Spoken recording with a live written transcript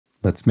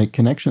Let's make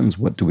connections.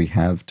 What do we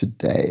have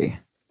today?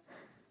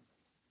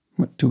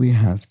 What do we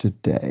have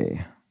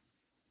today?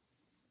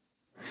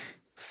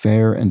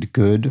 Fair and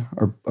good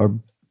are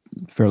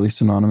fairly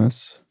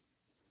synonymous.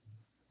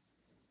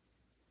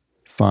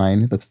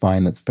 Fine, that's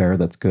fair,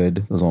 that's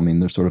good. Those all mean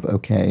they're sort of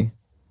okay.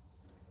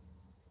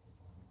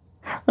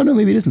 Oh no,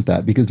 maybe it isn't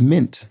that, because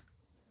mint,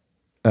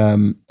 I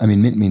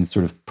mean, mint means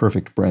sort of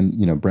perfect brand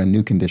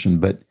new condition,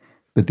 but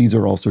these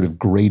are all sort of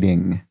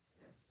grading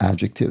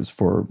adjectives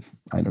for,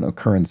 I don't know,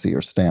 currency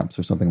or stamps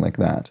or something like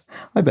that.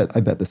 I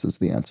bet this is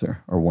the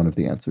answer, or one of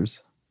the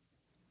answers.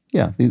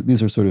 Yeah,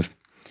 these are sort of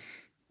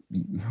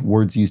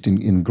words used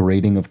in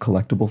grading of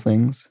collectible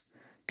things.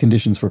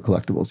 Conditions for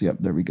collectibles. Yep,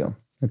 there we go.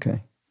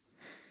 Okay.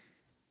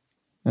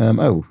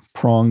 Oh,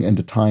 prong and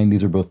a tine.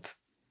 These are both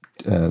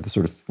the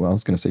sort of, well, I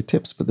was going to say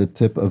tips, but the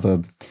tip of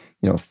a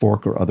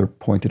fork or other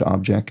pointed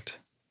object.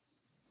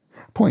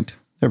 Point.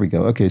 There we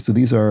go. Okay, so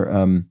these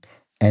are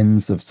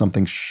ends of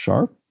something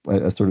sharp,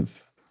 a sort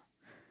of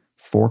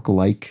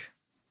fork-like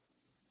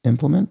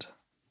implement.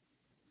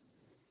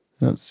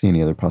 I don't see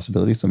any other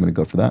possibilities, so I'm going to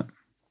go for that.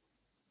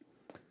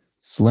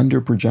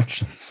 Slender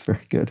projections.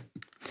 Very good.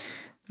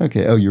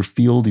 Okay. Oh, your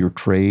field, your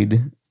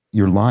trade,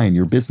 your line,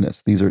 your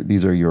business. These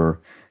are your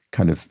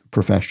kind of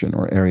profession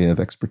or area of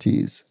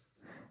expertise.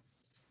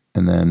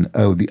 And then,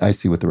 I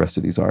see what the rest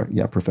of these are.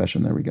 Yeah,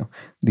 profession. There we go.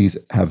 These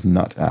have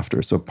nut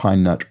after. So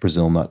pine nut,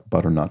 Brazil nut,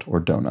 butternut,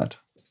 or donut.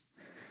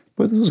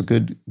 But this was a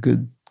good,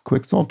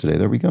 quick solve today.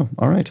 There we go.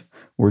 All right.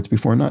 Words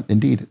before nut.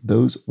 Indeed,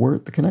 those were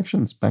the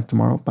connections. Back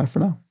tomorrow. Bye for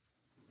now.